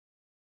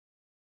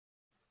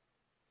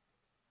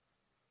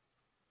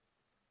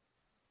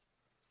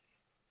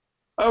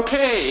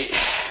Okay,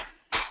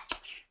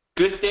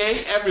 good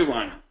day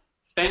everyone.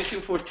 Thank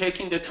you for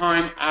taking the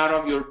time out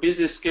of your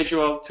busy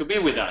schedule to be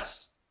with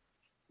us.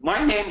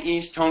 My name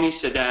is Tony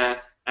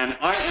Saadat and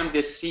I am the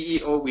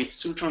CEO with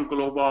Sutron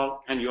Global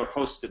and your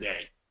host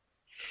today.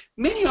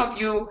 Many of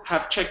you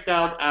have checked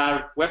out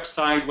our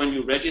website when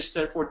you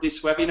registered for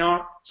this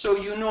webinar, so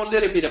you know a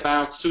little bit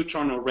about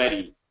Sutron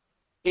already.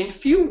 In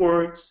few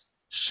words,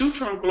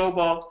 Sutron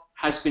Global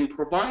has been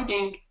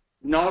providing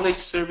knowledge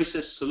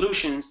services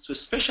solutions to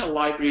special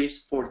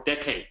libraries for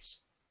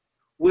decades.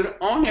 We're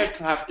honored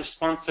to have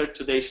sponsored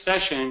today's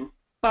session,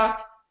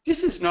 but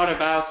this is not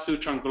about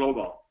Sutron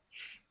Global.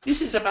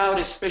 This is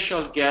about a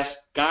special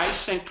guest, Guy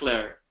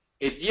Clair,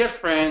 a dear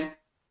friend,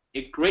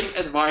 a great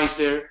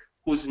advisor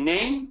whose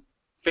name,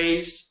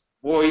 face,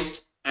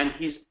 voice, and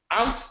his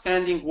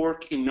outstanding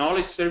work in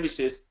knowledge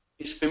services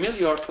is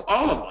familiar to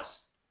all of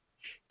us.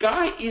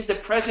 Guy is the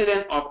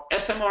president of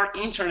SMR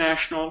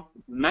International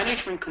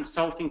Management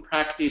Consulting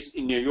Practice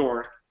in New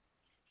York.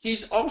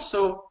 He's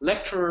also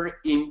lecturer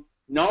in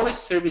knowledge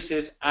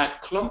services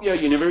at Columbia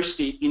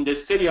University in the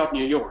city of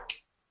New York.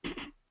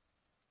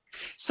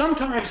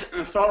 Sometimes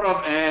he's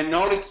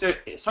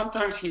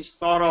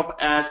thought of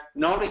as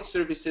knowledge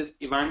services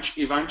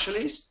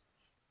evangelist,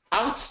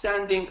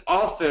 outstanding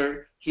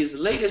author. His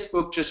latest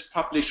book just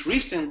published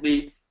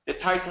recently, the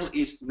title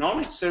is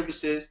Knowledge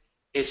Services,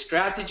 a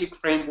Strategic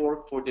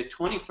Framework for the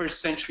 21st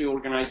Century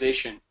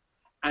Organization.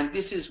 And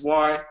this is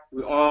why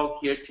we're all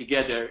here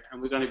together,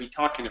 and we're going to be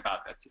talking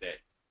about that today.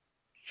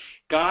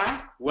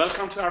 Guy,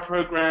 welcome to our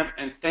program,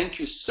 and thank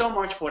you so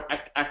much for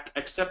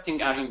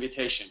accepting our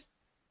invitation.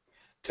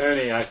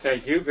 Tony, I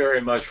thank you very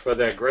much for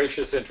that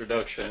gracious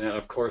introduction, and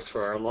of course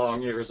for our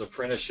long years of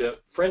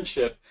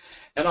friendship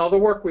and all the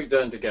work we've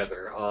done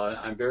together.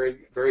 I'm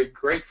very, very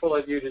grateful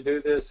of you to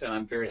do this, and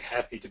I'm very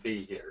happy to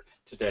be here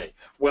today.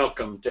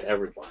 Welcome to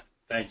everyone.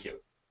 Thank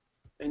you.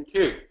 Thank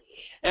you.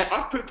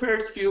 I've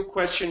prepared a few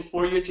questions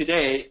for you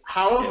today.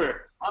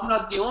 However, I'm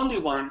not the only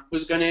one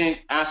who's going to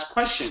ask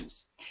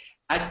questions.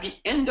 At the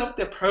end of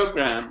the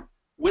program,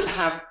 we'll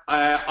have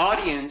an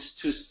audience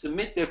to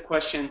submit their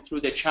question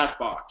through the chat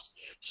box.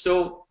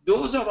 So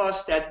those of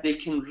us that they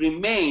can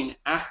remain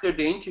after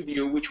the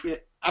interview, which will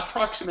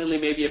approximately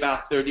maybe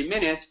about 30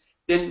 minutes,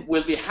 then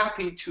we'll be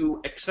happy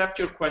to accept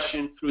your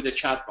question through the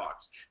chat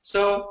box.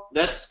 So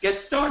let's get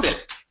started.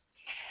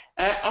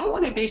 I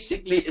want to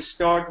basically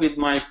start with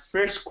my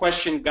first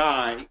question,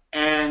 Guy,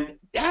 and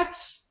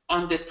that's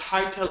on the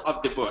title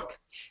of the book.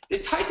 The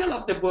title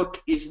of the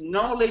book is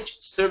Knowledge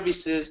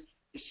Services,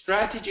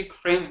 Strategic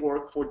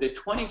Framework for the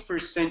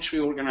 21st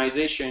Century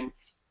Organization.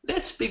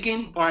 Let's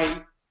begin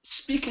by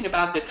speaking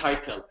about the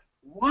title.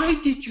 Why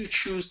did you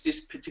choose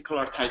this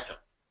particular title?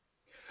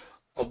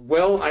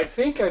 Well, I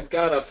think I've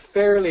got a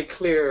fairly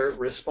clear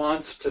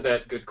response to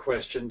that good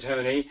question,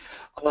 Tony.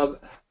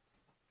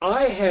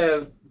 I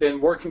have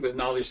been working with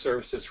knowledge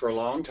services for a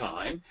long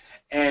time,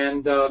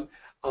 and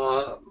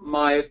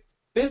my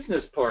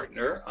business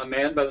partner, a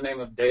man by the name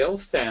of Dale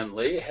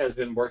Stanley, has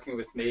been working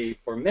with me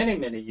for many,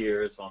 many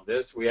years on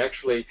this. We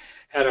actually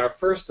had our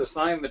first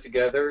assignment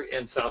together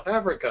in South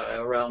Africa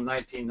around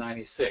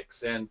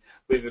 1996, and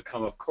we've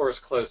become, of course,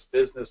 close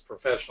business,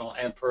 professional,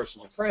 and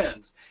personal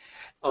friends.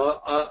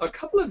 A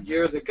couple of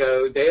years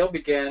ago, Dale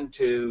began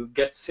to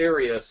get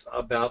serious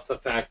about the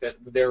fact that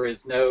there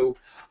is no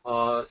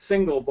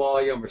single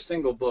volume or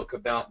single book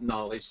about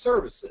knowledge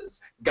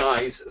services,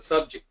 Guy's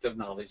subject of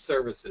knowledge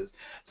services.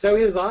 So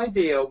his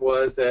idea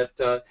was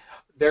that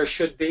there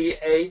should be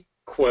a,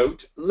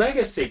 quote,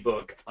 legacy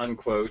book,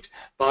 unquote,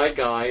 by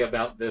Guy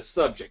about this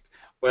subject.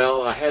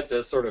 Well, I had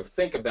to sort of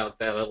think about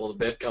that a little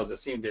bit because it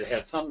seemed it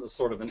had some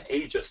sort of an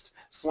ageist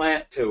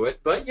slant to it.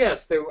 But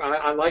yes,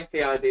 I like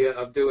the idea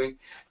of doing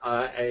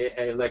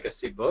a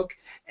legacy book.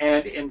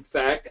 And in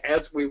fact,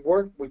 as we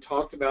worked, we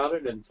talked about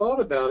it and thought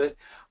about it,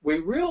 we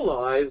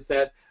realized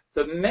that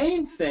the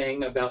main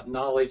thing about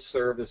knowledge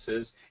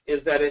services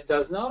is that it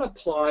does not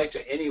apply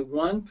to any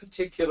one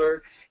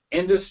particular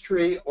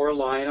industry or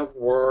line of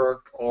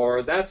work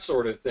or that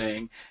sort of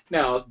thing.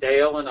 Now,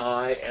 Dale and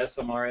I,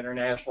 SMR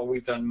International,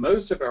 we've done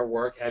most of our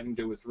work having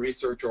to do with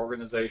research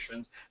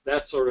organizations,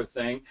 that sort of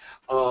thing,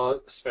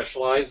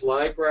 specialized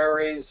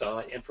libraries,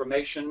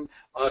 information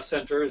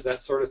centers,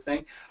 that sort of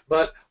thing.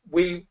 But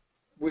we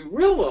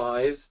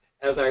realize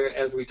as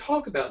we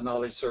talk about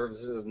knowledge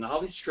services,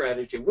 knowledge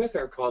strategy with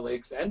our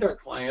colleagues and our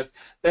clients,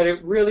 that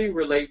it really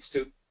relates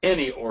to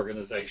any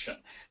organization.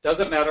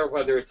 Doesn't matter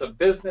whether it's a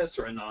business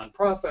or a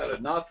nonprofit, a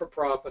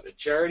not-for-profit, a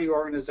charity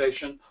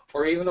organization,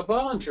 or even a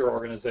volunteer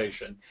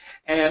organization.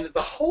 And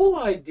the whole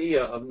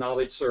idea of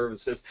knowledge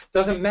services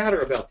doesn't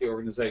matter about the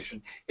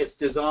organization. It's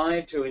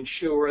designed to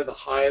ensure the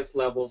highest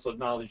levels of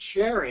knowledge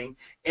sharing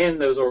in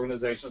those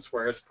organizations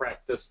where it's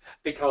practiced,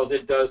 because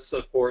it does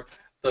support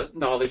the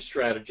knowledge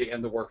strategy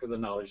and the work of the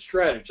knowledge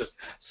strategist.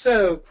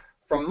 So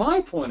From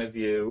my point of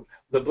view,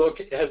 the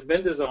book has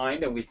been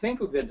designed, and we think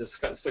we've been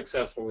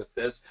successful with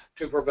this,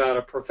 to provide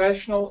a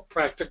professional,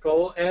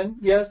 practical, and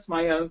yes,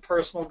 my own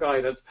personal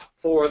guidance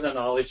for the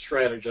knowledge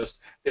strategist,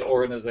 the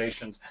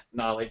organization's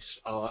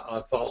knowledge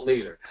thought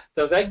leader.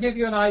 Does that give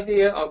you an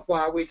idea of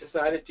why we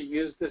decided to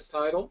use this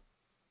title?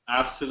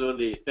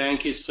 Absolutely.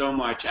 Thank you so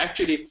much.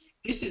 Actually,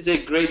 this is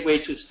a great way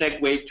to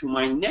segue to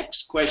my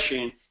next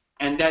question,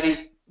 and that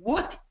is,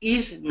 what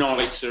is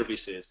knowledge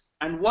services,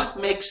 and what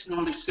makes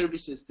knowledge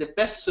services the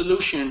best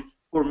solution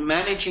for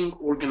managing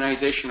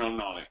organizational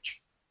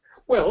knowledge?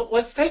 Well,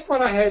 let's take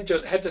what I had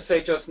to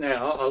say just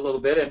now a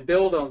little bit and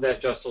build on that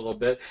just a little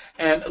bit,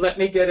 and let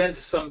me get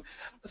into some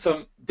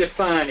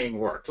defining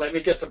work. Let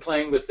me get to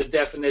playing with the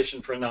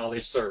definition for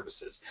knowledge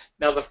services.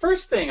 Now, the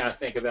first thing I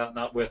think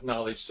about with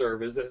knowledge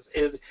services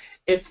is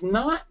it's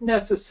not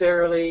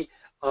necessarily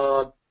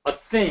a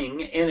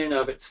thing in and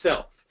of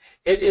itself.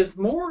 It is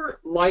more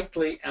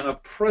likely an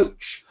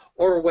approach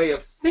or a way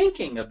of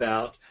thinking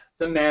about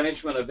the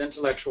management of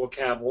intellectual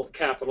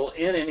capital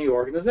in any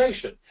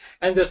organization.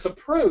 And this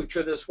approach,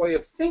 or this way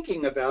of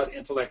thinking about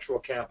intellectual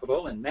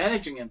capital and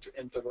managing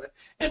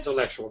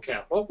intellectual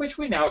capital, which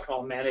we now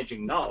call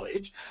managing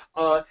knowledge,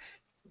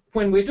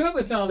 when we do it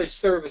with knowledge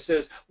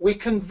services, we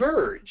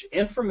converge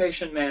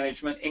information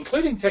management,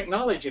 including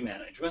technology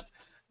management,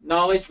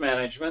 knowledge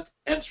management,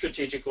 and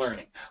strategic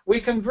learning.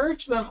 We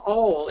converge them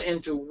all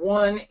into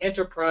one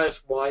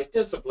enterprise-wide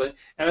discipline.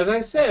 And as I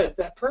said,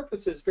 that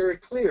purpose is very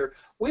clear.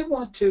 We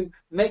want to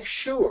make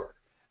sure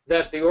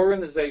that the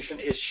organization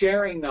is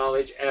sharing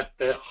knowledge at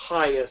the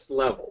highest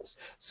levels.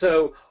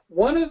 So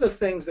one of the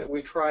things that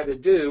we try to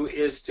do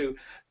is to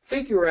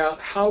figure out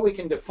how we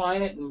can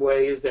define it in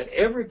ways that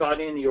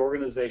everybody in the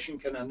organization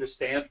can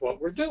understand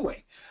what we're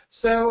doing.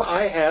 So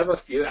I have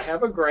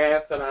a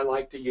graph that I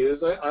like to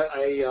use,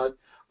 a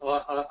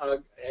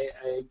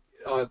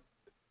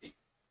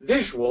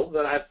visual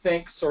that I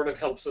think sort of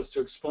helps us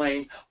to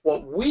explain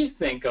what we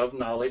think of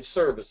knowledge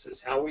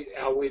services, how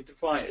we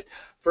define it.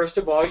 First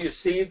of all, you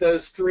see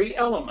those three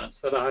elements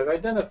that I've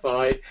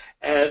identified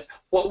as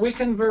what we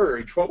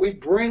converge, what we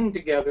bring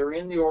together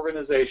in the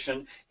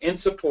organization in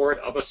support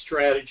of a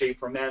strategy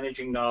for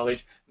managing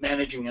knowledge,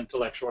 managing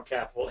intellectual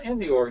capital in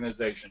the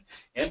organization.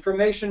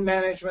 Information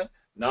management,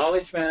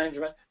 knowledge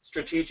management,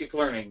 strategic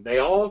learning, they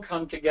all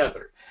come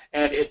together.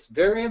 And it's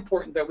very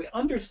important that we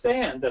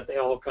understand that they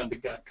all come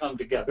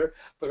together,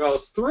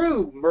 because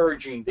through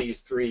merging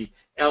these three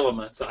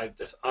elements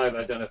I've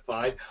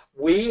identified,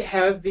 we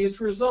have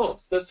these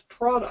results, this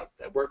product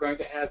that we're going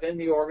to have in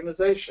the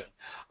organization.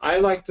 I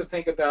like to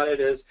think about it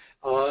as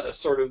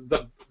sort of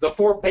the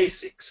four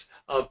basics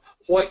of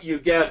what you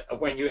get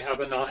when you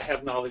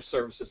have knowledge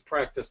services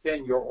practiced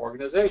in your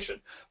organization.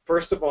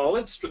 First of all,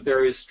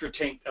 there is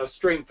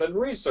strengthened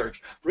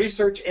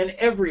research in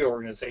every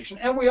organization,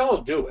 and we all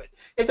do it.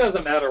 It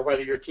doesn't matter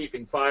whether you're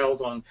keeping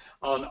files in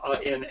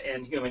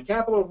human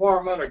capital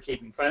department, or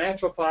keeping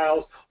financial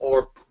files,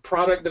 or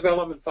product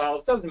development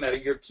files. Doesn't matter.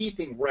 You're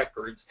keeping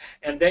records,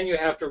 and then you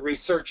have to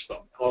research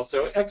them.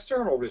 Also,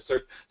 external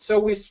research. So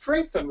we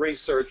strengthen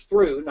research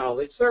through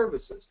knowledge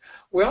services.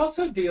 We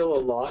also deal a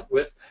lot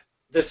with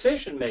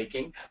decision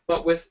making,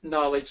 but with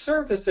knowledge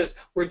services,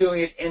 we're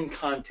doing it in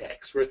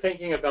context. We're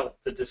thinking about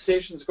the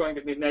decisions going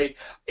to be made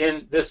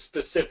in this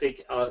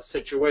specific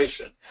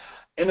situation.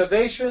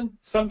 Innovation,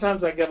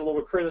 sometimes I get a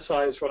little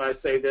criticized when I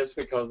say this,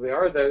 because there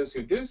are those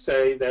who do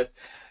say that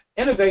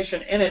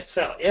innovation in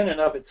and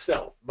of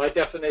itself, by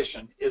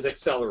definition, is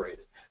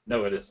accelerated.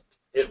 No, it isn't.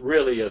 It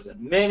really isn't.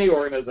 Many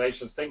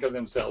organizations think of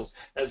themselves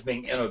as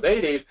being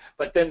innovative,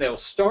 but then they'll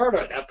start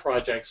a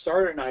project,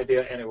 start an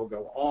idea, and it will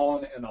go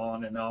on and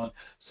on and on.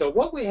 So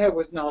what we have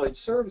with knowledge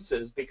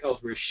services,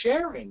 because we're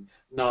sharing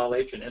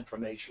knowledge and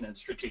information and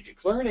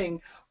strategic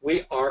learning,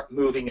 we are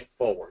moving it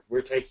forward.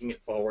 We're taking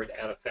it forward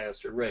at a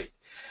faster rate.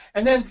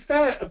 And then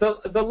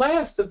the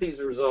last of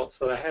these results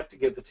that I have to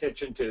give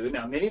attention to,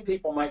 now many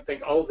people might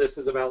think, oh, this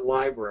is about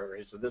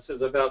libraries, or this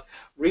is about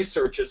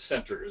research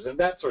centers and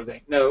that sort of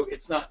thing. No,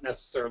 it's not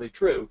necessarily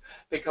true,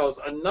 because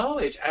a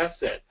knowledge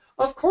asset,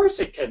 of course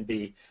it can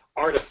be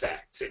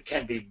artifacts, it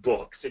can be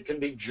books, it can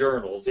be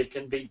journals, it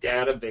can be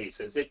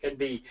databases, it can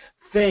be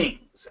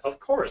things. Of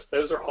course,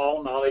 those are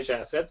all knowledge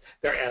assets.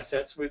 They're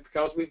assets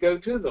because we go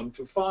to them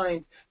to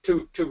find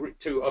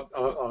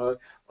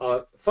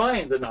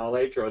find the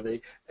knowledge or the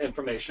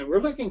information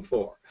we're looking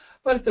for.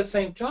 But at the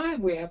same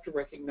time, we have to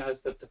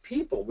recognize that the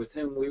people with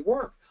whom we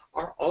work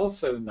are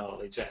also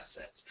knowledge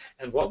assets.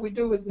 And what we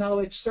do with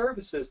knowledge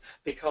services,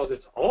 because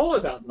it's all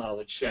about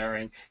knowledge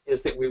sharing,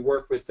 is that we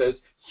work with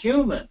those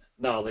human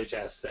knowledge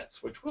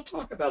assets, which we'll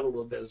talk about a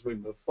little bit as we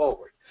move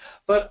forward.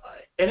 But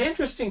an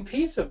interesting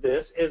piece of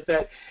this is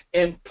that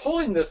in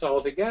pulling this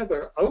all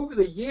together, over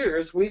the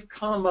years, we've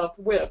come up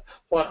with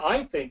what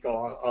I think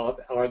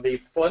are the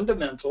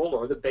fundamental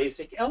or the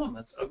basic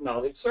elements of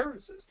knowledge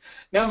services.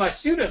 Now, my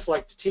students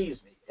like to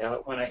tease me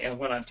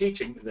when I'm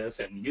teaching this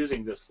and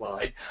using this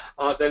slide.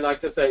 They like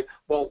to say,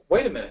 well,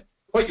 wait a minute.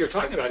 what you're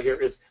talking about here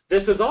is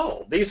this is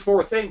all. These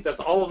four things, that's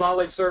all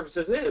knowledge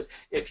services is.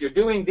 If you're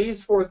doing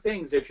these four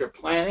things, if your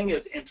planning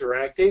is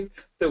interactive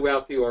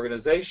throughout the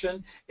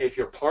organization, if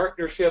your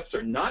partnerships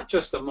are not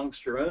just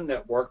amongst your own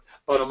network,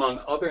 but among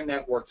other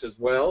networks as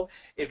well,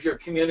 if your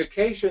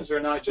communications are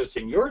not just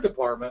in your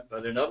department,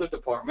 but in other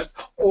departments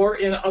or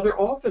in other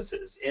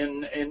offices,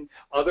 in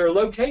other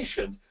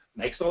locations,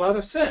 makes a lot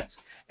of sense.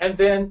 And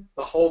then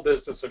the whole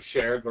business of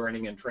shared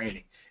learning and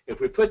training. If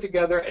we put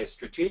together a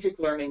strategic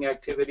learning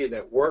activity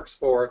that works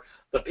for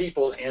the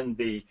people in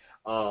the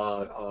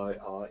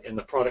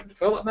product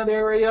development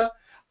area,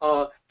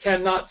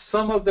 cannot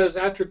some of those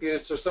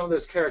attributes or some of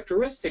those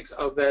characteristics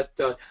of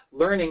that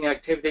learning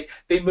activity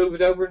be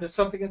moved over into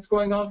something that's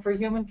going on for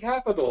human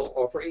capital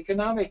or for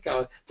economic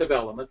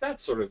development, that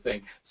sort of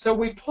thing. So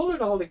we pull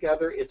it all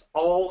together. It's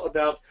all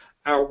about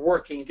our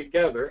working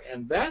together,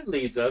 and that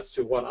leads us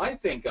to what I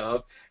think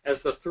of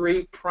as the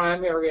three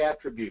primary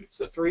attributes,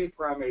 the three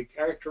primary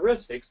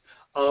characteristics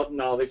of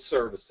knowledge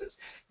services.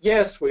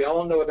 Yes, we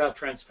all know about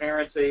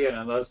transparency, and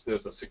unless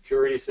there's a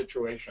security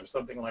situation or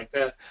something like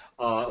that,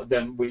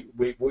 then we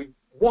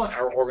want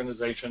our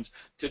organizations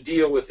to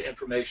deal with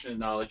information and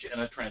knowledge in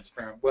a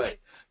transparent way.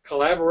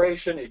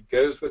 Collaboration, it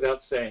goes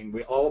without saying.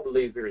 We all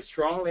believe very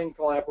strongly in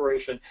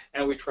collaboration,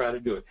 and we try to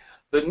do it.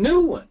 The new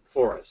one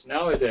for us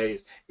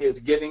nowadays is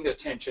giving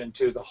attention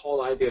to the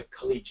whole idea of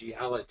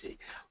collegiality.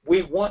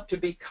 We want to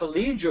be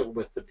collegial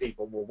with the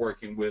people we're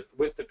working with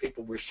the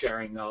people we're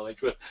sharing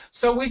knowledge with.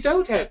 So we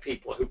don't have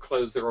people who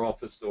close their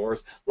office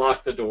doors,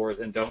 lock the doors,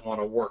 and don't want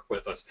to work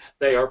with us.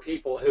 They are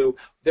people who,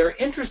 they're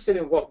interested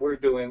in what we're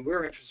doing,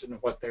 we're interested in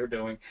what they're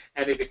doing,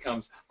 and it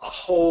becomes a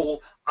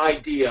whole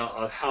idea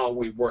of how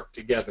we work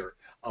together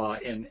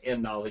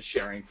in knowledge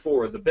sharing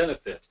for the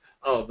benefit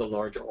of the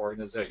larger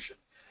organization.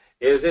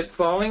 Is it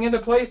falling into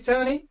place,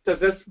 Tony? Does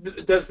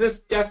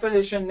this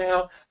definition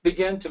now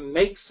begin to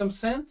make some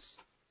sense?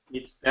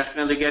 It's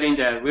definitely getting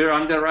there. We're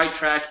on the right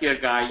track here,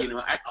 Guy. You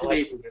know,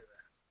 actually,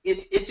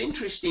 it's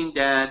interesting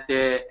that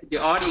the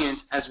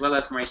audience, as well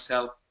as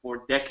myself,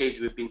 for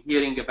decades we've been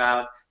hearing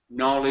about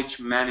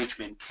knowledge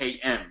management,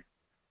 KM.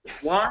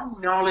 Yes. Why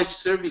knowledge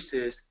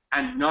services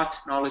and not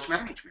knowledge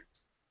management?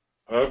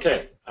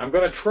 Okay, I'm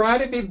going to try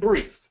to be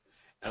brief,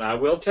 and I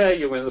will tell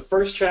you in the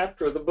first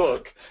chapter of the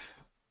book,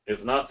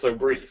 it's not so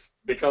brief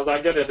because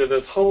I get into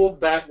this whole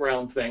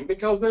background thing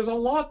because there's a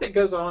lot that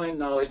goes on in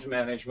knowledge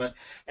management,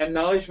 and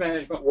knowledge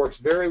management works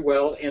very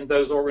well in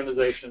those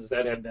organizations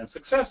that have been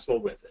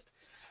successful with it.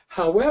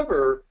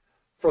 However,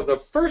 for the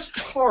first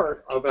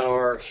part of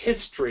our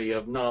history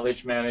of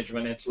knowledge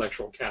management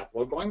intellectual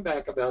capital, going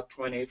back about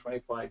 20,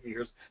 25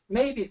 years,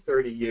 maybe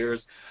 30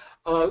 years,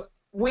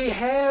 we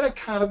had a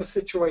kind of a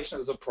situation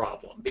as a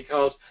problem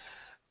because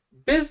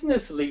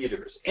business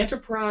leaders,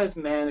 enterprise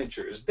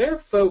managers, their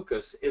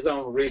focus is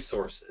on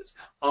resources,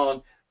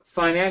 on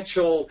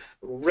financial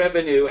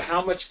revenue,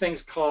 how much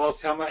things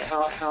cost,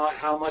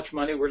 how much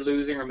money we're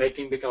losing or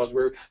making because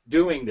we're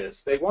doing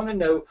this. They want to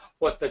know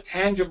what the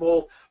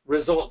tangible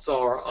results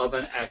are of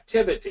an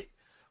activity.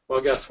 Well,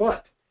 guess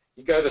what?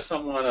 You go to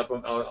someone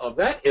of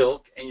that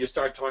ilk and you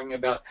start talking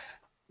about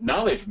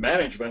knowledge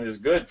management is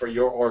good for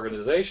your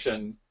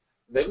organization.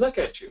 They look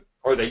at you,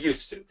 or they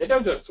used to. They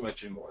don't do it so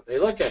much anymore. They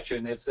look at you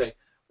and they say,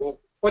 well,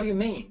 what do you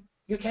mean?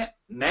 You can't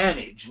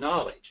manage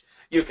knowledge.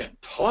 You can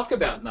talk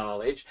about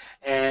knowledge,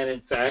 and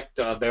in fact,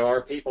 there are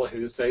people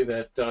who say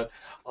that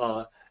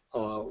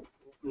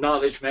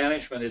knowledge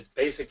management is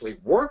basically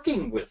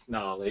working with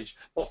knowledge,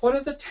 but what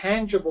are the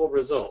tangible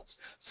results?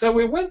 So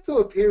we went through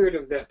a period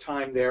of that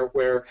time there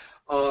where,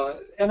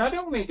 and I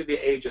don't mean to be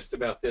ageist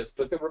about this,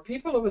 but there were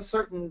people of a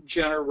certain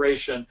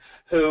generation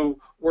who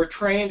were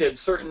trained in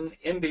certain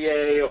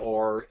MBA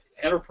or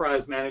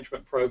enterprise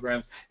management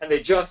programs, and they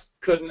just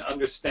couldn't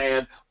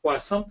understand why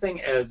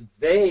something as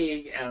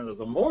vague and as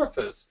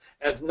amorphous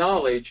as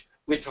knowledge,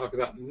 we'd talk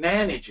about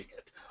managing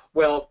it.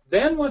 Well,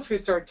 then once we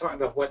started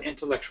talking about what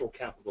intellectual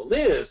capital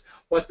is,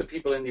 what the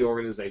people in the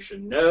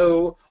organization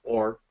know,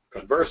 or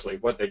conversely,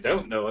 what they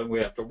don't know and we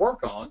have to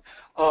work on,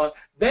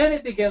 then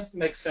it begins to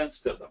make sense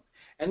to them.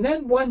 And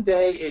then one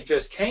day it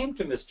just came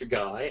to Mr.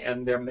 Guy,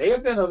 and there may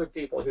have been other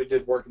people who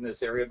did work in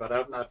this area, but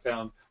I've not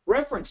found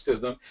reference to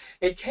them.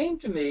 It came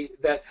to me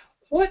that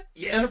what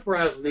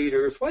enterprise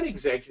leaders, what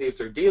executives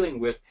are dealing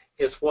with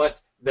is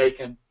what they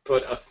can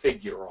put a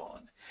figure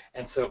on.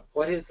 And so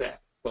what is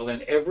that? Well,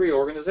 in every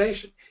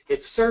organization,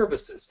 it's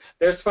services.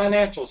 There's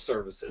financial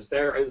services.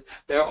 There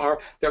are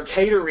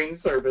catering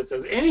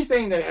services.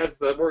 Anything that has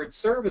the word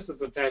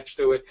services attached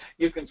to it,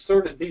 you can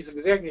these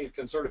executives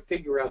can sort of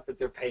figure out that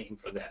they're paying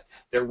for that.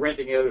 They're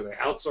renting it or they're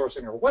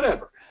outsourcing or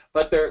whatever.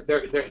 But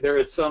there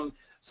is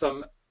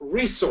some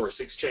resource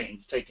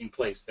exchange taking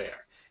place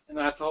there. And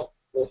I thought,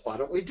 Well, why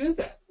don't we do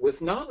that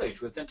with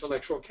knowledge, with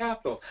intellectual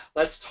capital?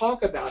 Let's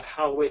talk about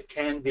how it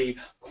can be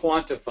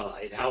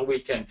quantified, how we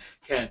can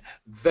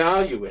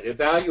value it,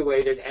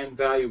 evaluate it, and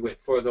value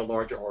it for the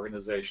larger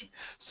organization.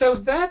 So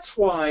that's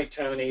why,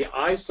 Tony,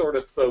 I sort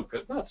of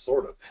focus, not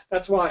sort of,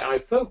 that's why I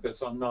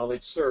focus on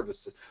knowledge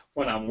services.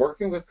 When I'm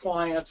working with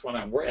clients,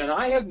 and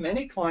I have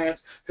many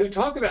clients who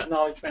talk about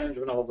knowledge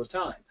management all the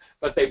time,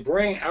 but they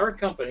bring our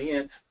company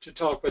in to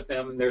talk with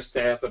them and their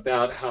staff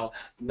about how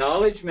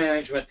knowledge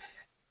management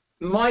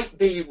might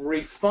be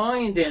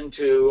refined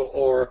into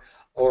or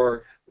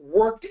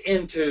worked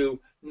into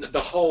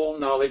the whole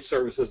knowledge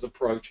services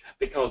approach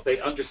because they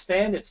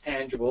understand it's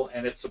tangible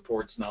and it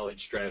supports knowledge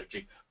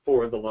strategy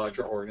for the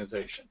larger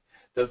organization.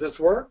 Does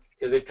this work?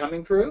 Is it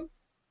coming through?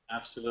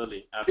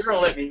 Absolutely, absolutely. You're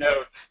gonna let me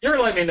know. You're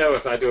gonna let me know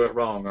if I do it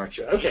wrong, aren't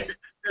you? Okay.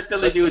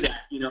 Certainly do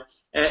that.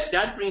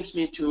 That brings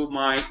me to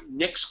my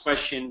next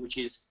question, which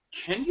is: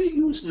 can you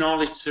use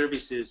knowledge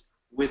services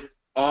with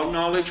all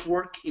knowledge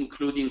work,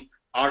 including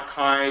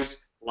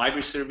archives,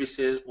 library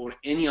services, or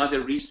any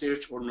other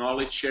research or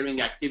knowledge sharing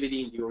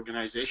activity in the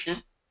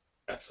organization?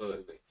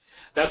 Absolutely.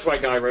 That's why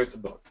Guy wrote the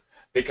book.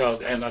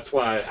 And that's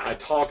why I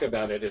talk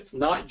about it. It's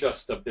not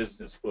just a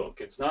business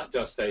book. It's not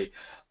just a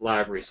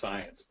library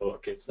science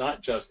book. It's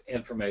not just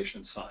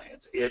information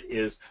science. It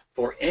is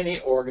for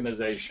any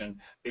organization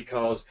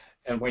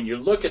and when you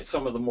look at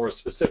some of the more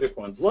specific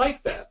ones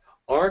like that,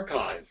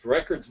 archives,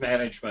 records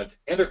management,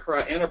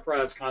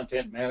 enterprise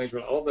content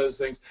management, all those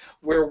things,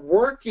 we're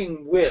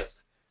working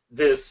with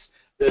this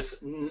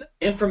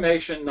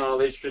information,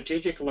 knowledge,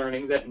 strategic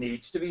learning that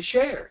needs to be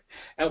shared.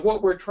 And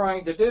what we're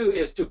trying to do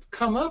is to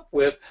come up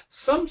with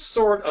some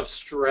sort of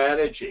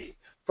strategy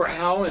for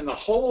how in the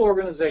whole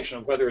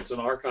organization, whether it's an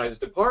archives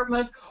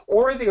department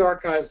or the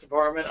archives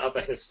department of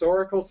a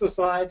historical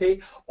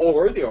society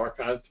or the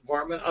archives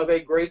department of a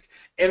great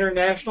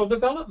international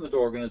development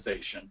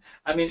organization.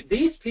 I mean,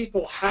 these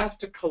people have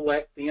to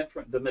collect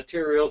the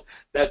materials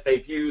that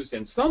they've used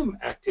in some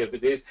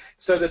activities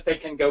so that they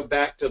can go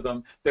back to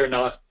them. They're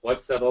not,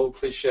 what's that old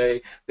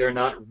cliche? They're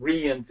not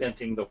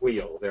reinventing the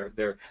wheel.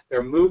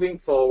 They're moving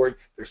forward.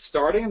 They're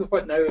starting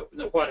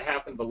what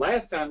happened the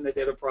last time they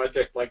did a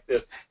project like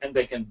this, and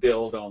they can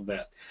build on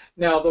that.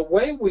 Now, the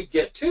way we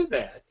get to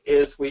that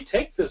is we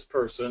take this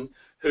person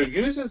who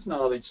uses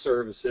knowledge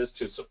services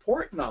to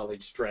support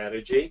knowledge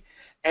strategy,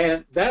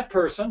 and that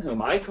person,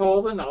 whom I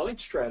call the knowledge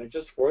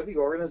strategist for the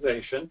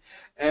organization,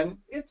 and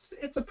it's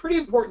a pretty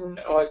important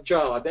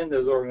job in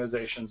those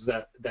organizations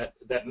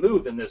that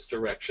move in this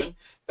direction.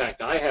 In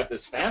fact, I have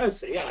this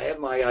fantasy, I have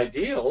my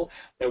ideal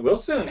that we'll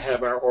soon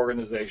have our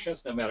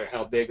organizations, no matter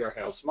how big or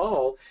how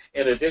small,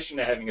 in addition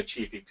to having a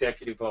chief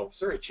executive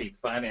officer, a chief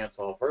finance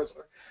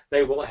officer,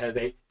 they will have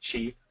a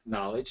chief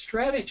knowledge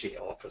strategy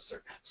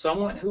officer,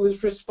 someone who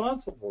is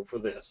responsible for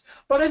this.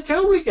 But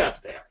until we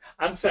get there,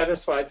 I'm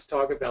satisfied to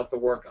talk about the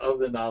work of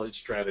the knowledge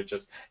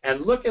strategist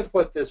and look at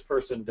what this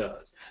person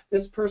does.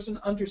 This person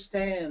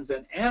understands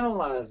and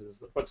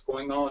analyzes what's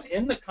going on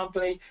in the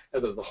company,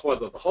 whether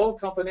the whole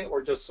company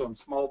or just some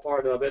small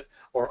part of it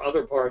or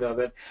other part of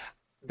it,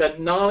 the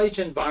knowledge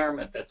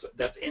environment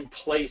that's in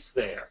place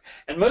there.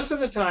 And most of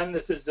the time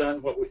this is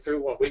done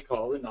through what we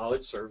call the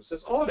knowledge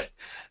services audit.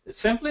 It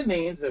simply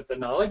means that the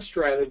knowledge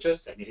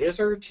strategist and his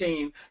or her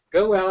team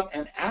go out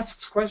and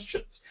asks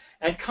questions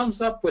and comes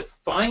up with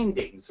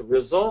findings,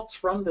 results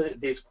from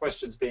these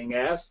questions being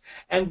asked,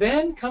 and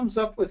then comes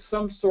up with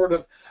some sort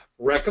of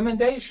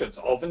recommendations.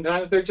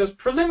 Oftentimes they're just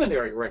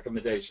preliminary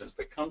recommendations,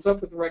 but comes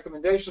up with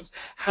recommendations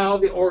how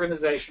the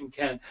organization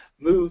can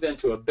move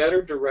into a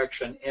better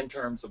direction in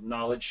terms of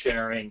knowledge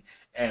sharing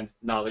and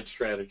knowledge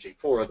strategy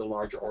for the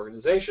larger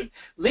organization,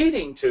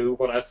 leading to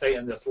what I say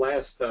in this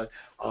last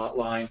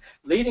line,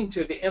 leading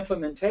to the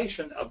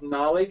implementation of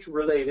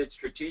knowledge-related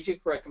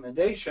strategic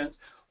recommendations,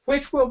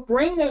 which will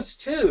bring us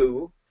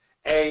to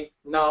a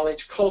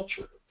knowledge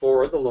culture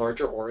for the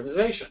larger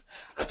organization.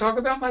 I talk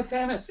about my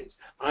fantasies.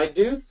 I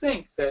do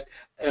think that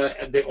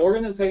the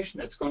organization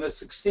that's going to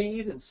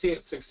succeed and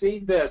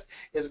succeed best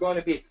is going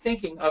to be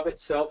thinking of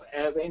itself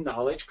as a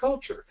knowledge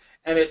culture.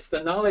 And it's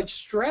the knowledge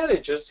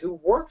strategist who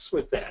works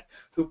with that,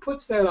 who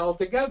puts that all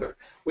together.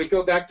 We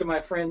go back to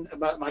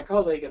my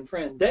colleague and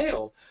friend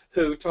Dale,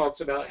 who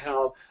talks about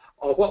how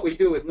what we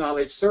do with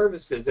knowledge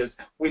services is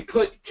we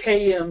put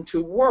KM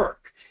to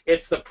work.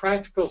 It's the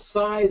practical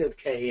side of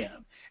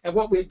KM. And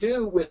what we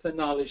do with the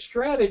knowledge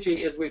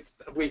strategy is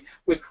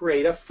we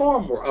create a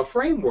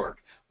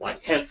framework,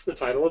 like hence the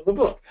title of the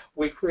book.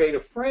 We create a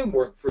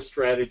framework for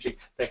strategy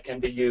that can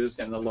be used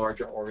in the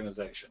larger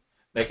organization.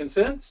 Making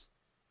sense?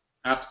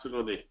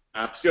 Absolutely,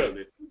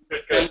 absolutely.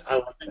 Good.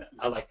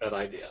 I like that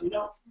idea.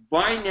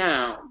 By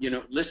now,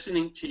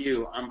 listening to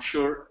you, I'm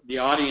sure the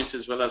audience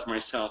as well as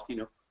myself,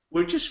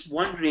 we're just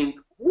wondering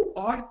who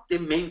are the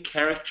main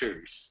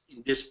characters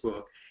in this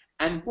book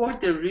and what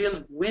are the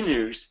real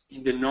winners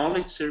in the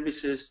knowledge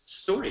services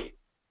story?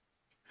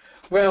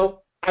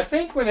 Well, I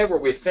think whenever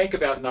we think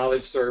about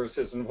knowledge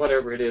services and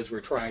whatever it is we're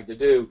trying to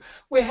do,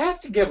 we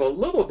have to give a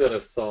little bit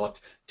of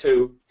thought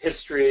to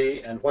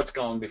history and what's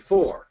gone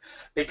before.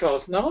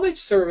 Because knowledge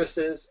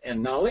services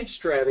and knowledge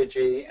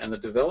strategy and the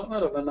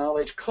development of a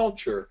knowledge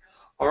culture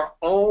are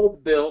all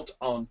built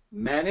on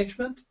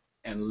management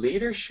and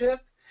leadership.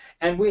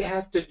 And we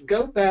have to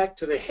go back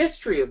to the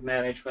history of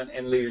management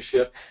and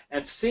leadership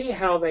and see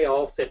how they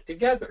all fit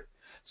together.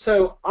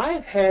 So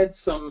I've had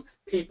some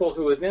people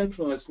who have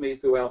influenced me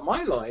throughout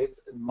my life,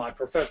 my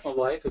professional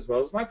life as well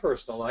as my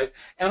personal life,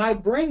 and I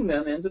bring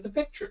them into the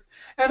picture.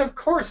 And of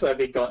course I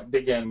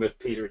began with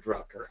Peter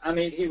Drucker. I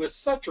mean, he was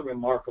such a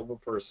remarkable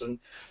person.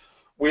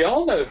 We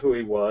all know who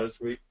he was.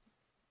 We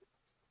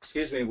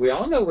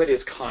all know what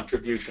his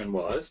contribution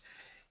was.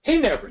 He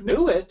never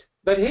knew it,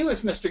 but he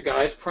was Mr.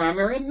 Guy's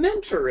primary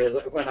mentor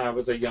when I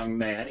was a young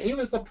man. He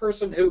was the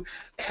person who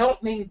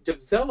helped me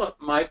develop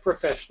my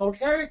professional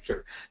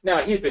character.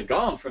 Now, he's been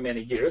gone for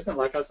many years, and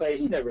like I say,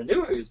 he never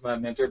knew he was my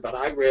mentor, but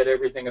I read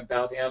everything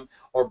about him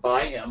or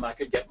by him I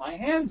could get my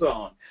hands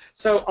on.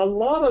 So a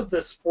lot of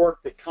this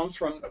work that comes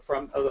from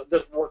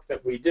this work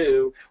that we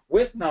do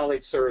with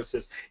knowledge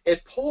services,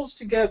 it pulls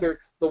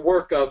together the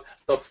work of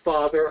the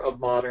father of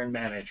modern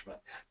management.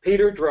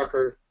 Peter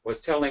Drucker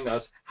was telling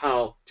us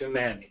how to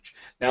manage.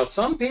 Now,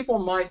 some people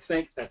might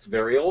think that's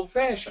very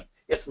old-fashioned.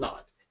 It's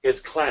not. It's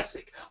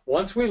classic.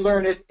 Once we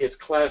learn it, it's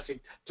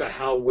classic to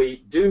how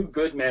we do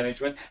good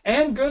management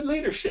and good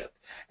leadership.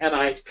 And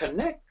I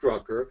connect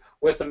Drucker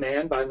with a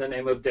man by the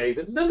name of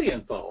David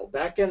Lilienthal.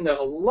 Back in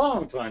a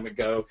long time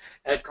ago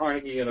at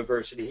Carnegie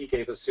University, he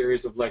gave a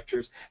series of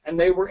lectures, and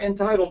they were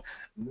entitled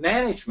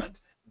Management,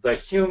 the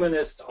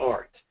Humanist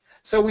Art.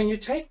 So when you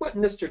take what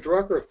Mr.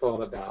 Drucker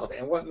thought about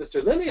and what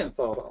Mr.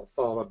 Lilienthal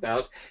thought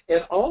about,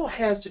 it all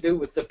has to do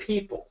with the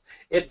people.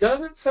 It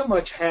doesn't so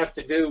much have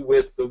to do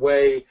with the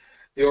way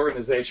the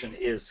organization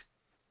is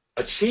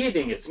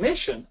achieving its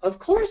mission. Of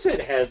course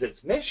it has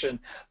its mission,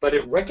 but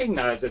it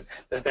recognizes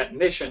that that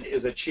mission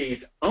is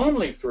achieved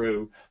only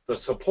through the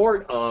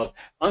support of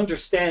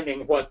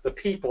understanding what the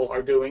people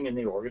are doing in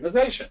the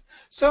organization.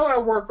 So I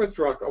work with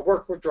Drucker, I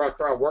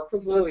work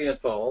with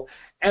Lilienthal,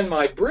 and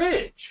my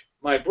bridge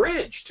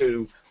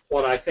to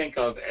what I think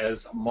of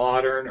as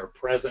modern or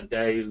present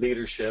day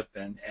leadership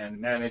and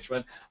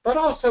management, but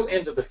also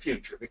into the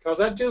future,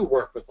 because I do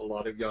work with a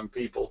lot of young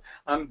people.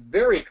 I'm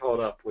very caught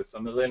up with the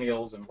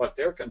millennials and what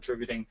they're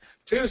contributing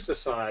to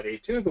society,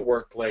 to the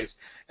workplace.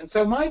 And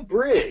so my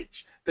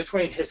bridge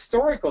between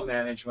historical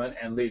management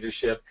and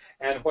leadership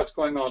and what's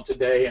going on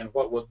today and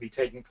what will be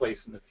taking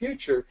place in the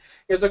future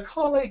is a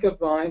colleague of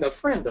mine, a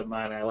friend of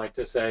mine, I like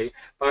to say,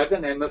 by the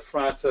name of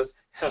Frances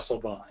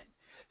Hesselbein.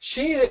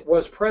 She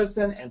was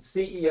president and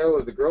CEO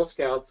of the Girl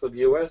Scouts of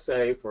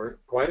USA for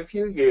quite a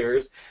few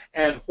years,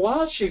 and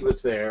while she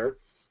was there,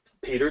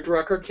 Peter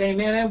Drucker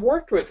came in and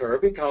worked with her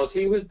because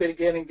he was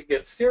beginning to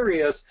get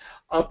serious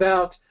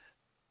about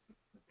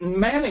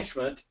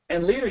management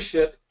and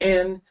leadership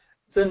in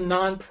the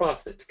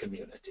nonprofit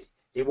community.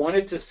 He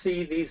wanted to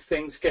see these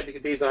things,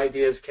 these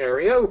ideas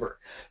carry over.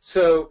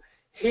 So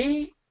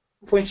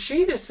when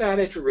she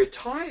decided to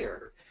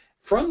retire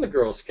from the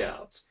Girl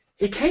Scouts,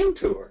 he came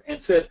to her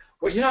and said,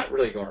 well, you're not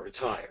really going to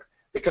retire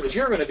because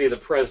you're going to be the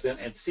president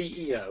and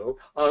CEO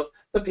of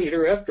the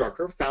Peter F.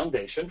 Drucker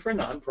Foundation for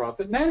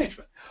Nonprofit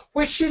Management,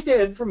 which she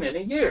did for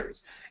many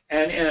years.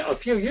 And a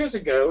few years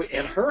ago,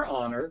 in her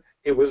honor,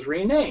 it was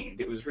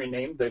renamed. It was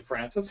renamed the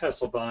Frances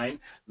Hesselbein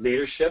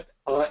Leadership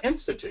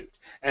Institute.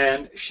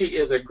 And she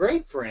is a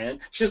great friend.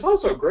 She's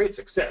also a great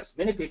success.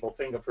 Many people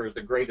think of her as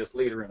the greatest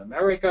leader in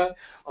America.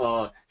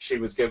 She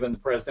was given the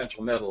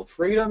Presidential Medal of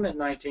Freedom in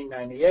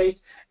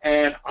 1998.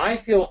 And I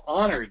feel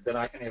honored that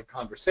I can have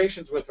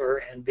conversations with her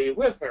and be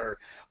with her.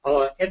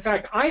 In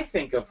fact, I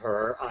think of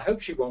her, I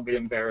hope she won't be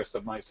embarrassed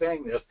of my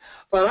saying this,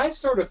 but I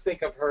sort of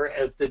think of her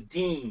as the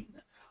dean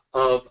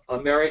of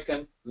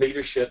American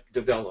leadership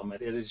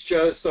development. It is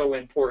just so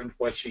important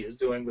what she is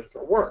doing with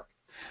her work.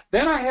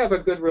 Then I have a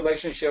good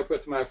relationship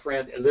with my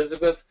friend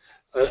Elizabeth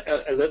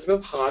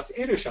Haas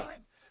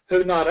Edersheim,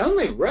 who not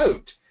only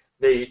wrote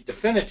the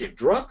definitive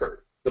Drucker,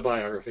 the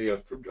biography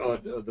of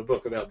the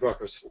book about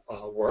Drucker's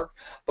work,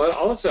 but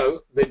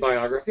also the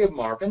biography of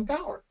Marvin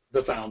Bower,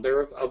 the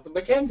founder of the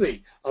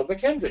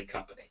McKinsey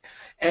Company.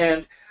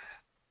 And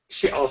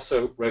she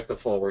also wrote the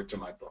foreword to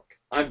my book.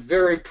 I'm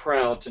very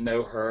proud to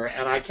know her,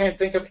 and I can't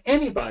think of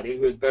anybody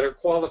who is better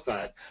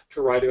qualified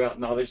to write about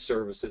knowledge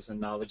services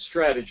and knowledge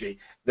strategy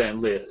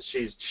than Liz.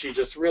 She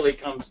just really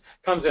comes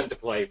into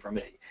play for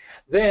me.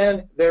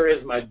 Then there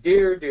is my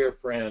dear, dear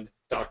friend,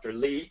 Dr.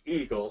 Lee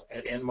Eagle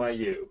at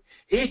NYU.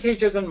 He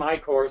teaches in my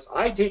course.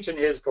 I teach in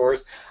his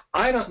course.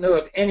 I don't know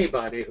of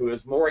anybody who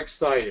is more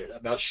excited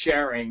about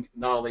sharing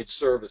knowledge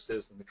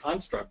services and the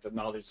construct of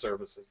knowledge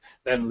services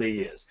than Lee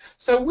is.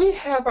 So we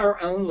have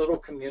our own little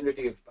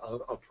community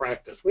of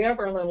practice. We have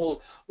our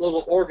little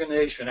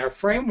organization, our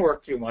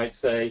framework, you might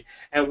say,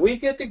 and we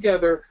get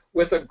together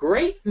with a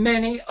great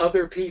many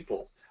other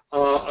people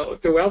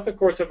throughout the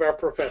course of our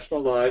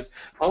professional lives.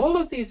 All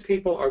of these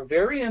people are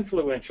very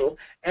influential,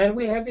 and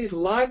we have these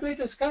lively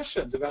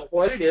discussions about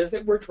what it is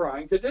that we're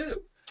trying to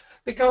do.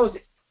 Because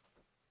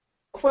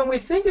when we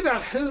think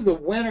about who the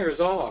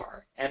winners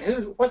are and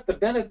what the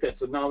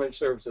benefits of knowledge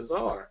services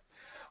are,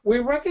 we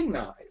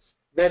recognize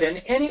that in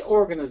any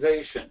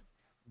organization,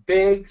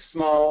 big,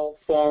 small,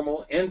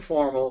 formal,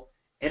 informal,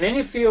 in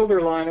any field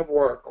or line of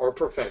work or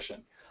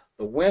profession,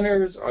 the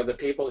winners are the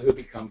people who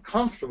become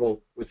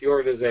comfortable with the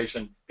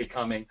organization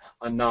becoming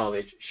a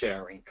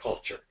knowledge-sharing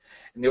culture.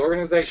 And the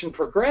organization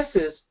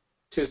progresses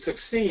to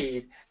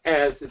succeed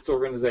as its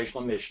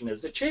organizational mission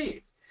is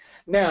achieved.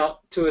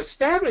 Now, to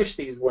establish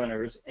these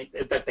winners,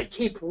 that they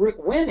keep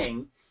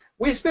winning,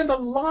 we spend a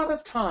lot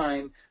of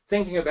time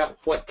thinking about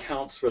what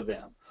counts for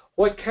them.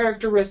 What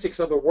characteristics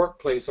of the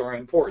workplace are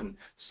important?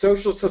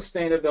 Social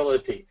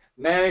sustainability,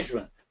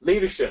 management,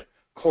 leadership,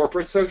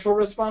 corporate social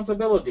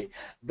responsibility,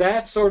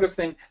 that sort of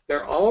thing.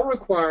 They're all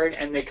required,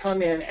 and they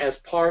come in as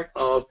part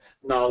of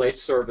knowledge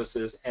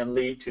services and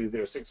lead to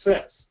their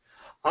success.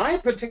 I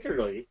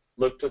particularly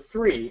look to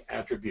 3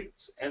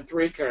 attributes and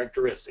 3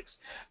 characteristics.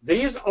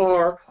 These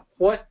are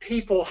what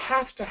people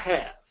have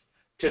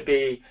to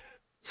be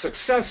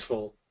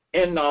successful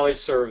in knowledge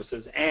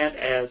services and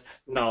as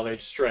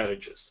knowledge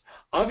strategists.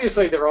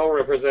 Obviously, they're all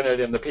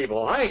represented in the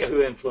people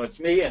who influence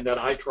me and that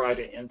I try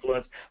to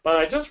influence, but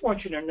I just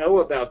want you to know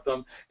about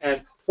them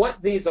and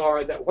what these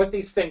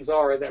things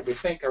are that we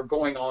think are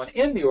going on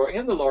in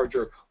the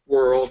larger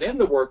world, in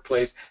the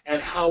workplace,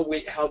 and how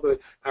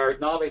our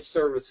knowledge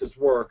services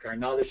work, our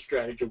knowledge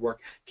strategy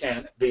work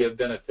can be of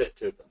benefit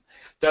to them.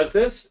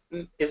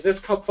 Is this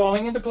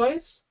falling into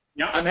place?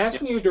 Yeah. I'm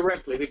asking you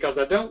directly because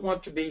I don't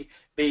want to be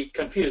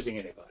confusing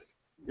anybody.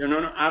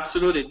 No,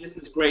 absolutely. This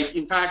is great.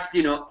 In fact,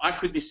 I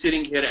could be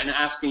sitting here and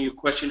asking you a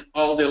question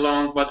all day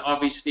long, but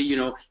obviously,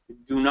 do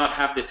not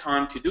have the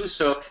time to do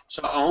so.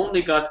 So I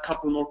only got a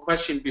couple more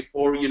questions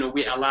before,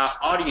 we allow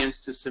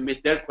audience to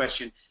submit their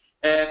question.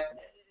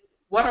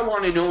 What I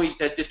want to know is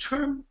that the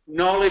term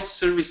knowledge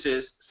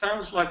services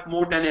sounds like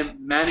more than a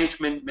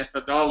management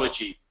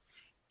methodology.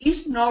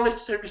 Is knowledge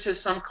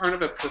services some kind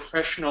of a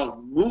professional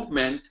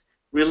movement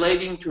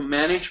relating to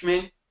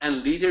management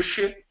and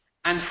leadership,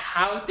 and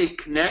how they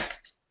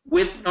connect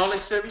with knowledge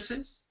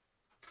services?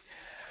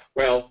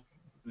 Well,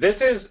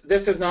 this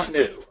is not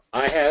new.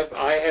 I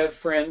have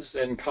friends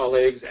and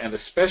colleagues, and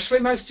especially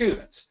my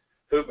students,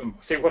 who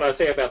see what I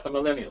say about the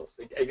millennials.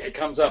 It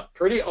comes up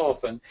pretty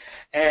often,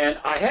 and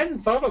I hadn't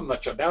thought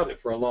much about it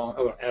for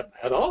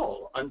at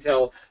all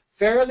until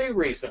fairly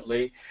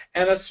recently,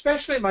 and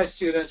especially my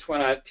students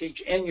when I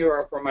teach in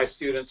Europe, or my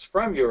students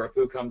from Europe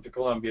who come to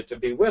Columbia to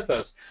be with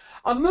us.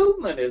 A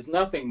movement is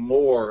nothing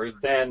more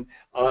than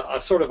a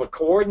sort of a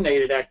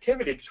coordinated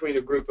activity between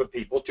a group of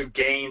people to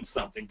gain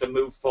something, to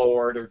move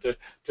forward, or to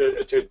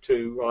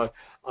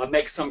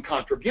make some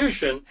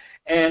contribution.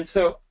 And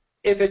so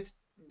if it's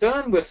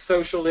done with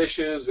social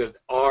issues, with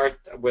art,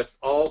 with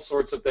all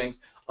sorts of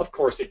things, of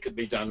course, it could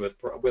be done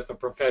with a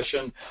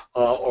profession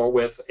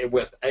or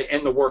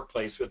in the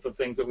workplace with the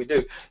things that we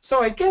do.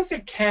 So I guess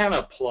it can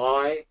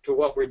apply to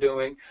what we're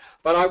doing.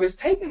 But I was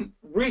taken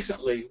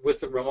recently with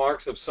the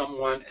remarks of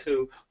someone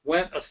who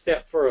went a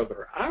step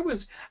further. I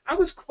was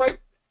quite.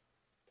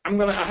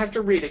 I have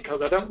to read it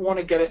because I don't want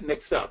to get it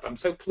mixed up. I'm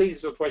so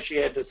pleased with what she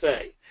had to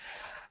say.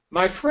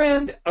 My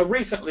friend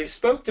recently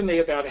spoke to me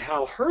about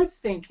how her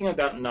thinking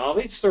about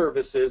knowledge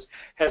services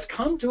has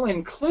come to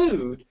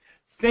include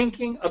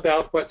thinking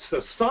about what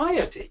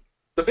society,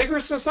 the bigger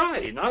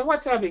society, not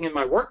what's happening in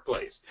my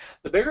workplace,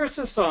 the bigger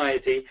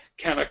society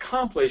can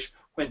accomplish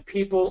when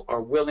people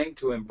are willing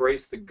to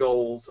embrace the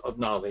goals of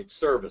knowledge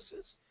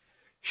services.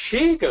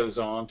 She goes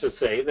on to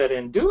say that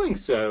in doing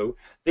so,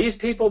 these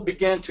people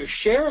begin to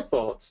share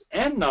thoughts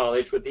and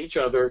knowledge with each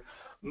other,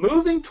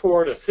 moving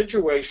toward a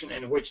situation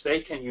in which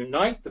they can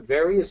unite the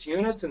various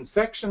units and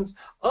sections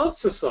of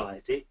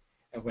society.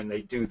 And when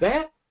they do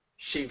that,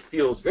 she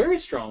feels very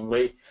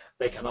strongly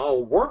they can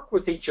all work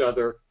with each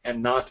other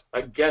and not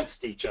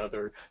against each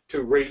other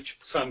to reach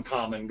some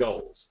common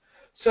goals.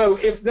 So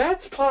if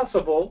that's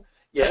possible,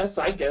 yes,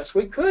 I guess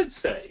we could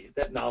say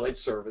that knowledge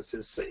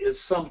services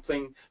is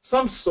something,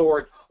 some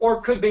sort,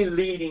 or could be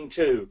leading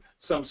to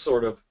some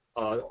sort of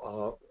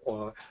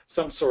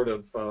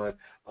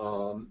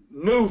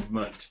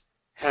movement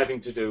having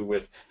to do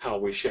with how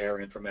we share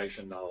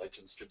information, knowledge,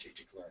 and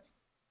strategic learning.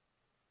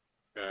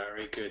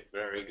 Very good,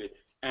 very good.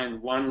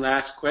 And one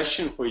last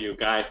question for you,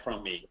 Guy,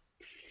 from me.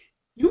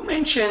 You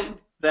mentioned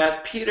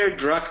that Peter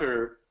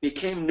Drucker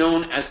became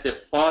known as the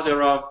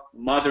father of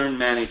modern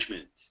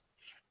management.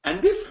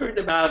 And we've heard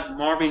about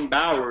Marvin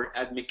Bower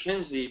at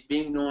McKinsey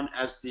being known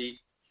as the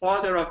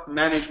father of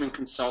management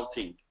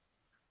consulting.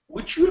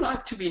 Would you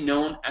like to be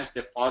known as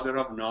the father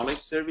of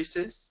knowledge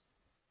services?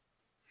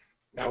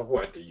 Now,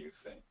 what do you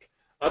think?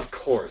 Of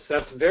course,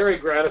 that's very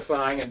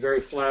gratifying and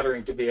very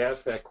flattering to be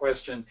asked that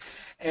question.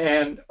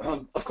 And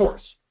of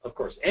course,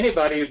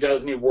 anybody who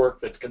does any work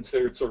that's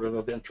considered sort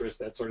of interest,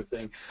 that sort of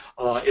thing,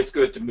 it's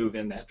good to move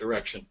in that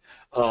direction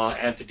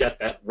and to get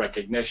that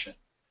recognition.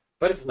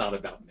 But it's not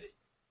about me.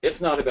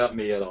 It's not about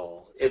me at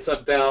all. It's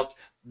about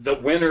the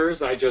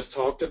winners I just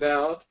talked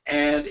about,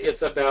 and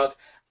it's about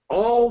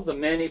all the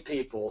many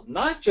people,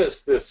 not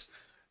just this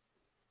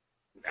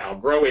now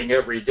growing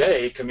every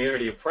day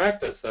community of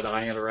practice that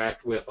I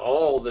interact with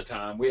all the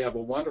time. We have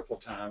a wonderful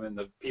time, and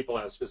the people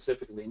I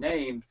specifically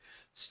named,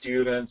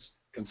 students,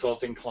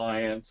 consulting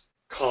clients,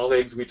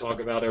 colleagues we talk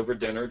about over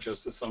dinner,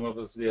 just as some of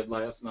us did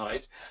last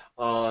night.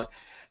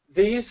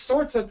 These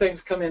sorts of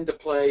things come into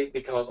play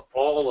because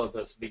all of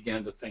us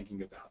begin to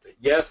thinking about it.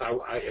 Yes,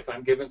 if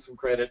I'm given some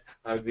credit,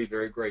 I would be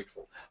very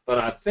grateful. But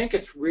I think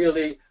it's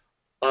really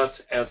us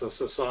as a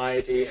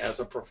society, as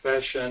a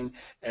profession,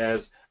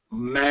 as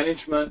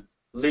management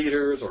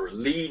leaders or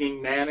leading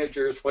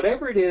managers,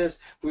 whatever it is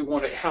we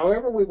want to,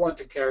 however we want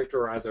to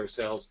characterize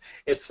ourselves,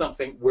 it's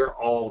something we're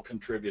all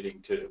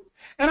contributing to.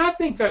 And I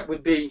think that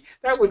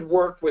would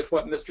work with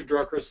what Mr.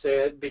 Drucker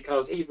said,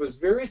 because he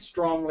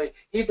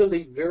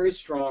believed very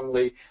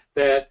strongly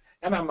that,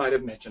 and I might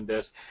have mentioned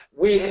this,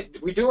 we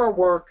do our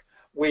work,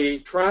 we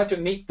try to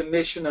meet the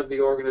mission of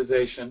the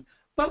organization,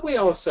 but we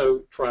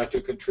also try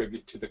to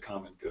contribute to the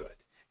common good.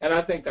 And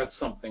I think that's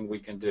something we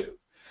can do.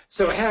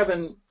 So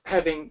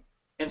having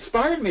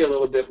inspired me a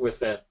little bit with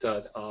that,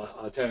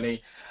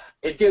 Tony,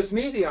 it gives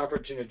me the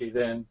opportunity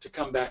then to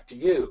come back to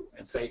you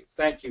and say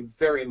thank you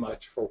very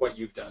much for what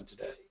you've done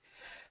today.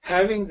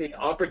 Having the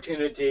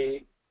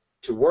opportunity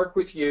to work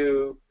with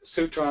you,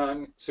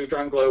 Sutron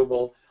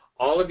Global,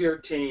 all of your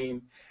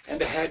team, and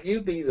to have you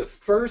be the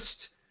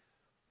first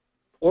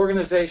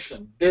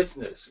organization,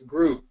 business,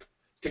 group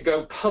to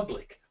go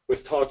public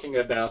with talking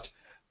about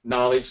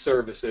knowledge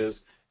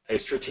services, a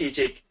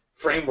strategic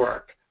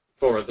framework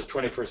for the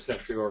 21st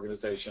century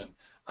organization.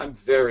 I'm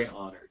very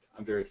honored.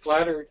 I'm very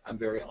flattered. I'm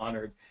very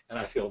honored, and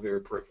I feel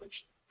very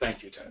privileged.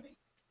 Thank you, Tony.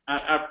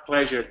 Our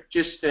pleasure.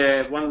 Just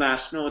one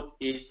last note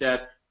is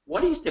that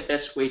what is the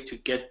best way to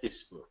get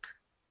this book?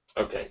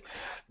 Okay.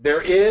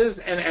 There is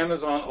an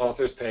Amazon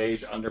authors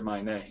page under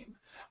my name.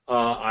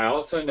 I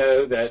also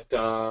know that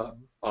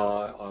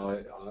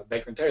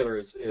Baker and Taylor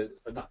is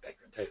not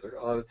Baker and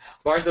Taylor.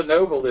 Barnes and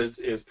Noble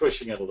is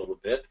pushing it a little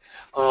bit.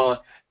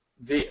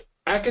 The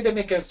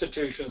academic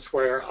institutions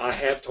where I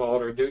have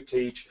taught or do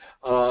teach,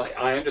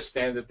 I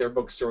understand that their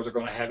bookstores are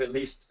going to have at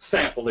least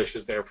sample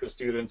issues there for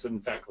students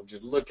and faculty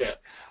to look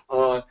at.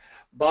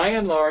 By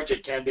and large,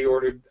 it can be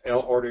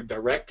ordered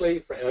directly.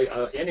 For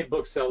any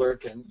bookseller,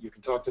 you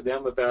can talk to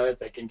them about it.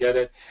 They can get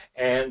it,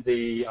 and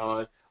the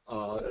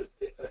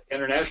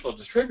international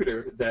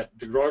distributor that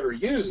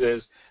DeGruyter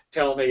uses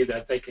tell me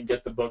that they can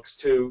get the books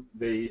to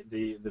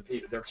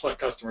their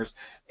customers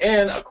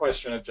in a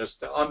question of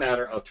just a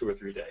matter of 2 or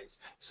 3 days.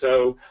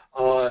 So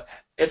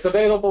it's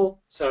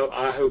available. So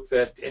I hope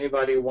that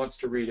anybody who wants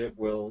to read it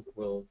will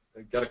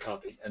get a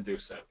copy and do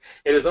so.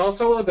 It is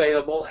also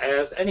available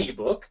as an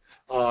ebook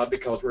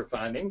because we're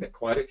finding that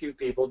quite a few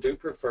people do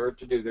prefer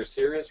to do their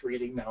serious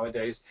reading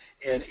nowadays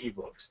in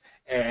ebooks.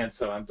 And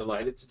so I'm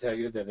delighted to tell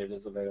you that it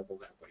is available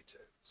that way too.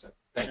 So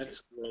thank you.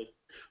 That's great.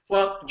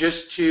 Well,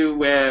 just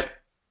to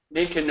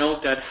make a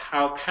note that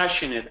how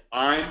passionate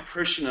I'm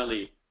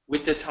personally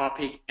with the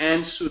topic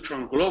and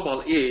Sutron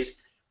Global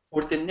is,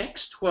 for the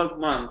next 12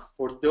 months,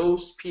 for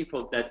those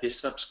people that they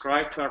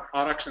subscribe to our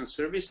products and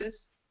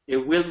services, they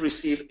will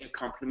receive a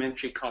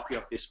complimentary copy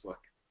of this book.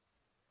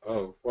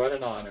 Oh, what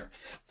an honor.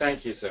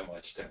 Thank you so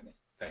much, Tony.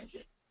 Thank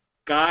you.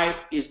 Guy,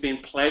 it's been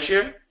a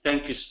pleasure.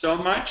 Thank you so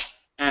much.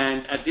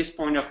 And at this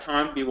point of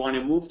time, we want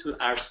to move to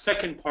our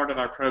second part of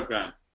our program.